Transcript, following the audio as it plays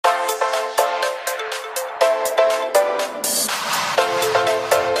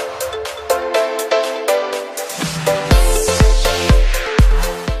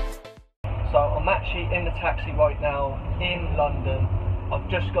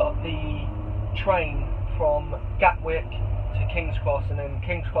got the train from Gatwick to King's Cross, and then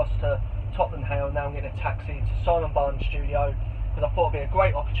King's Cross to Tottenham Hale. Now I'm getting a taxi to Simon Barnes' studio, because I thought it'd be a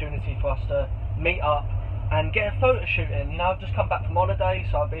great opportunity for us to meet up and get a photo shoot in. You know, I've just come back from holiday,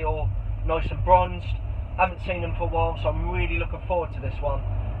 so I'll be all nice and bronzed. Haven't seen them for a while, so I'm really looking forward to this one.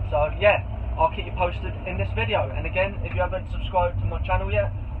 So yeah, I'll keep you posted in this video. And again, if you haven't subscribed to my channel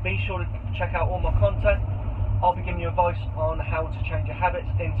yet, be sure to check out all my content. I'll be giving you advice on how to change your habits,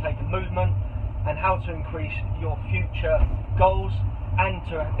 intake and movement, and how to increase your future goals and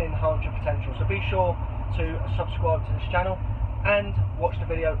to enhance your potential. So be sure to subscribe to this channel and watch the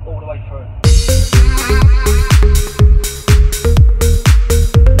video all the way through.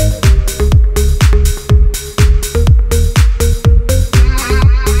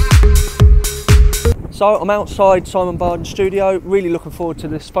 So I'm outside Simon Barnes' studio, really looking forward to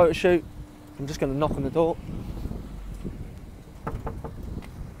this photo shoot. I'm just going to knock on the door.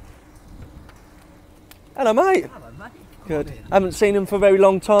 Hello mate. Hello mate. Good. Haven't seen him for a very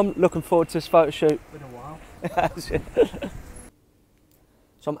long time, looking forward to this photo shoot. Been a while.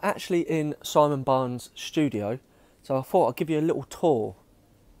 So I'm actually in Simon Barnes' studio, so I thought I'd give you a little tour.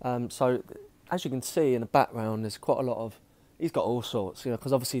 So as you can see in the background, there's quite a lot of, he's got all sorts, you know,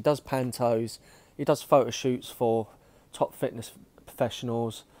 because obviously he does pantos, he does photo shoots for top fitness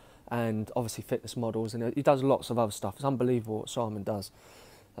professionals and obviously fitness models, and he does lots of other stuff. It's unbelievable what Simon does.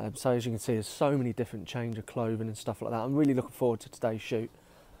 So as you can see, there's so many different change of clothing and stuff like that. I'm really looking forward to today's shoot.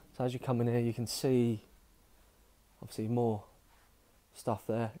 So as you come in here, you can see obviously more stuff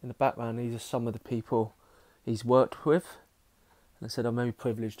there in the background. These are some of the people he's worked with, and I said I'm very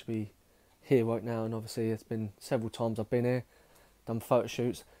privileged to be here right now, and obviously it's been several times I've been here, done photo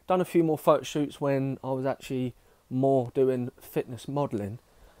shoots, done a few more photo shoots when I was actually more doing fitness modelling.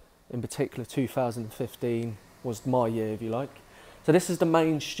 In particular 2015 was my year, if you like. So this is the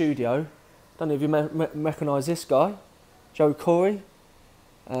main studio. Don't know if you recognise this guy, Joe Corey.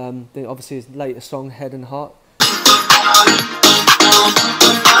 Obviously his latest song, Head and Heart.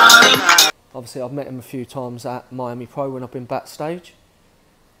 Obviously I've met him a few times at Miami Pro when I've been backstage.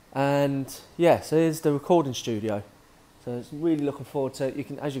 And yeah, so here's the recording studio. So it's really looking forward to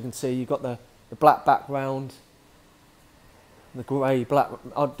it. As you can see, you've got the black background, the grey black.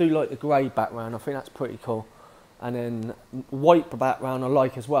 I do like the grey background. I think that's pretty cool. And then white background I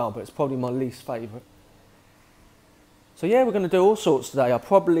like as well, but it's probably my least favourite. So yeah, we're going to do all sorts today. I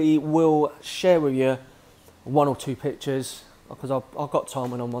probably will share with you one or two pictures, because I've got time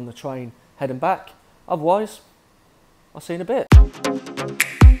when I'm on the train heading back. Otherwise, I'll see you in a bit.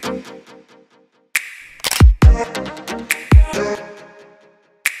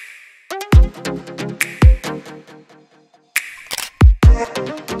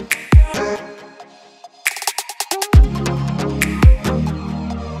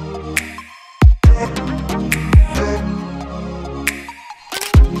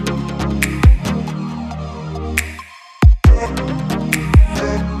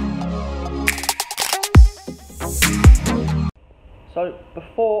 So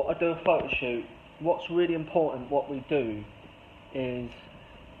before I do a photo shoot, what's really important, what we do, is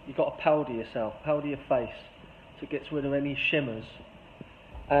you've got to powder yourself, powder your face, so it gets rid of any shimmers.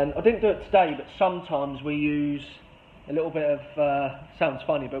 And I didn't do it today, but sometimes we use a little bit of, sounds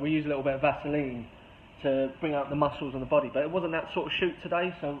funny, but we use a little bit of Vaseline to bring out the muscles on the body. But it wasn't that sort of shoot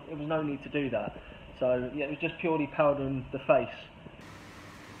today, so there was no need to do that. So yeah, it was just purely powdering the face.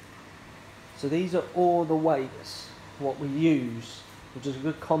 So these are all the weights, what we use, which is a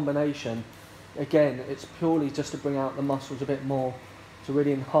good combination. Again, it's purely just to bring out the muscles a bit more, to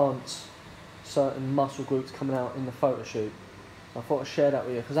really enhance certain muscle groups coming out in the photo shoot. I thought I'd share that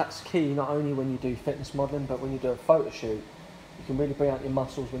with you, because that's key not only when you do fitness modelling, but when you do a photo shoot, you can really bring out your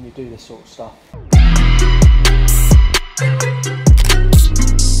muscles when you do this sort of stuff.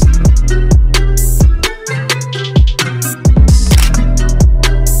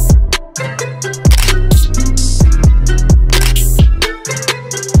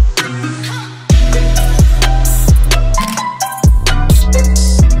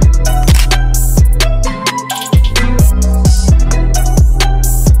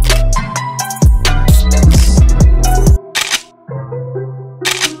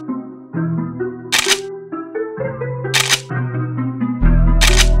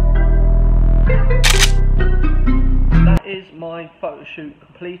 My photo shoot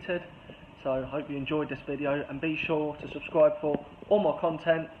completed, so I hope you enjoyed this video, and be sure to subscribe for all my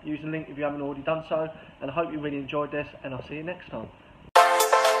content. Use the link if you haven't already done so, and I hope you really enjoyed this, and I'll see you next time.